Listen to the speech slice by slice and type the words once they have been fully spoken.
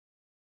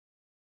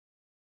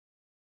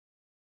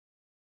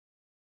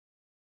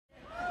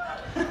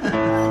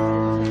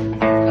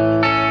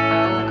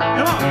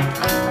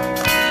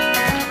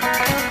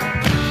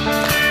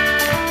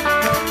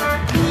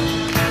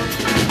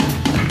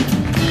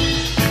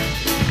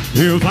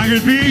If I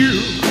could be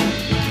you,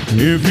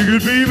 if you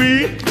could be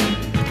me,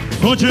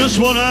 for just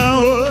 1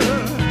 hour,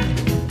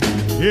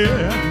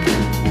 yeah.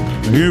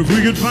 If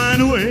we could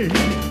find a way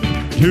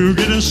to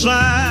get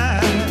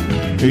inside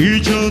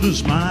each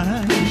other's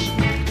minds,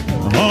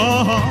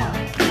 oh,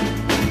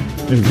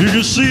 if you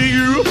could see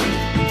you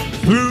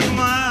through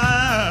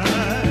my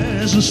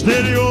eyes and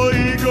steady your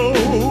ego,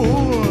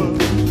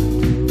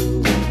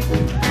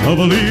 I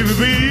believe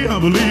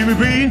it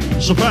be,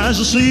 surprised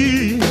to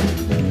see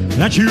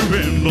that you've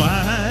been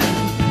blind.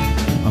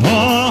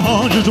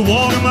 Oh, just a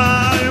walk a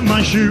mile in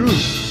my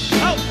shoes.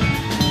 Oh.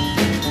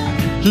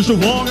 Just a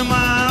walk a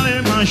mile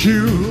in my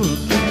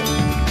shoes.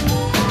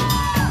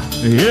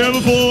 Yeah,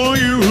 before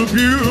you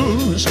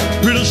abuse,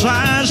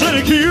 criticize and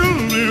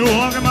accuse me,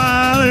 walk a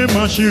mile in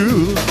my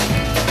shoes.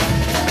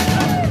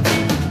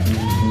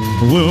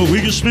 Well,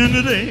 we can spend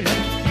the day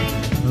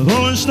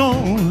throwing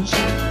stones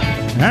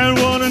at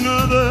one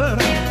another,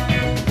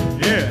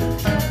 yeah.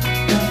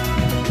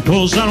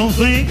 Cause I don't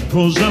think,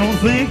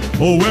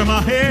 or wear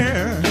my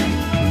hair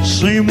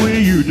same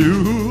way you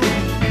do.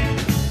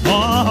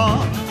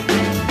 Oh,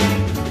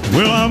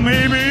 well, I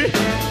may be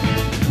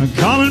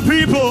common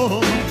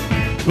people,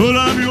 but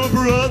I'm your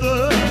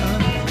brother.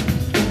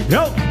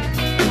 Yo.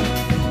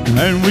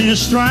 And when you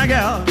strike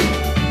out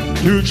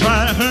to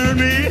try to hurt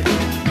me,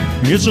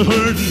 it's a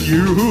hurting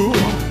you.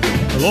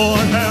 Lord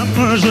have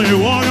mercy,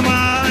 walk a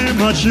mile in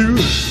my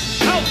shoes.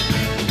 Oh.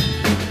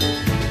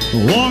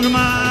 Walk a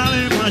mile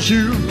in my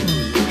shoes.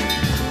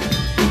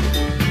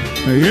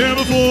 Yeah,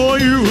 before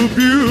you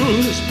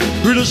abuse,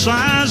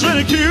 criticize and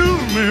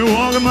accuse me,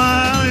 walk a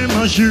mile in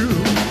my shoes.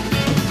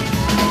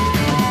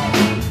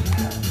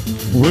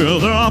 Well,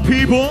 there are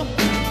people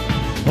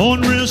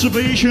on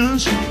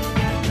reservations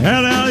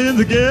and out in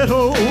the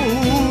ghetto,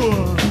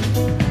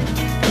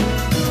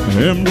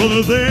 and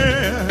brother,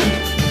 there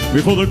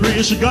before the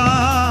grace of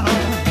God,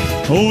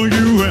 oh,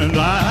 you and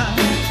I,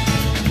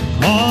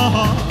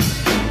 oh,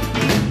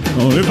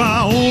 if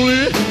I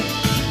only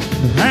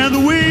had the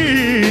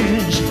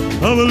wings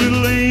of a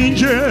little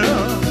angel,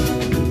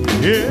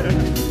 yeah.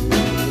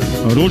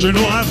 Don't you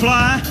know I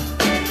fly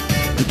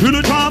to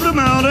the top of the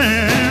mountain,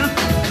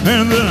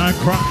 and then I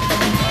cry,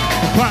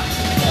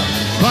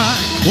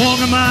 walk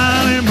a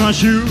mile in my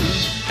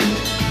shoes,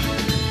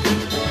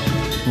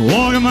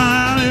 walk a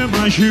mile in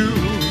my shoes.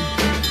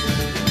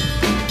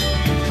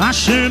 I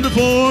stand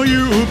before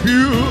you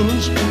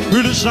abuse,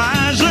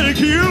 criticize and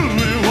accuse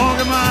me, walk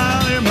a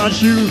mile in my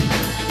shoes.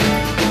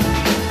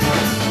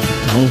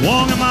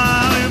 Walk a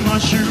mile in my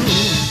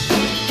shoes.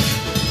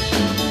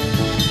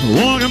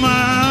 Walk a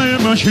mile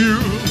in my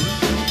shoes.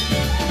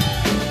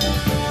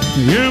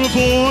 Yeah,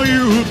 before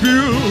you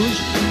abuse,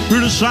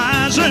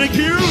 criticize and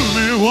accuse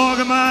me, walk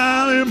a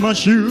mile in my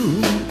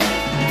shoes.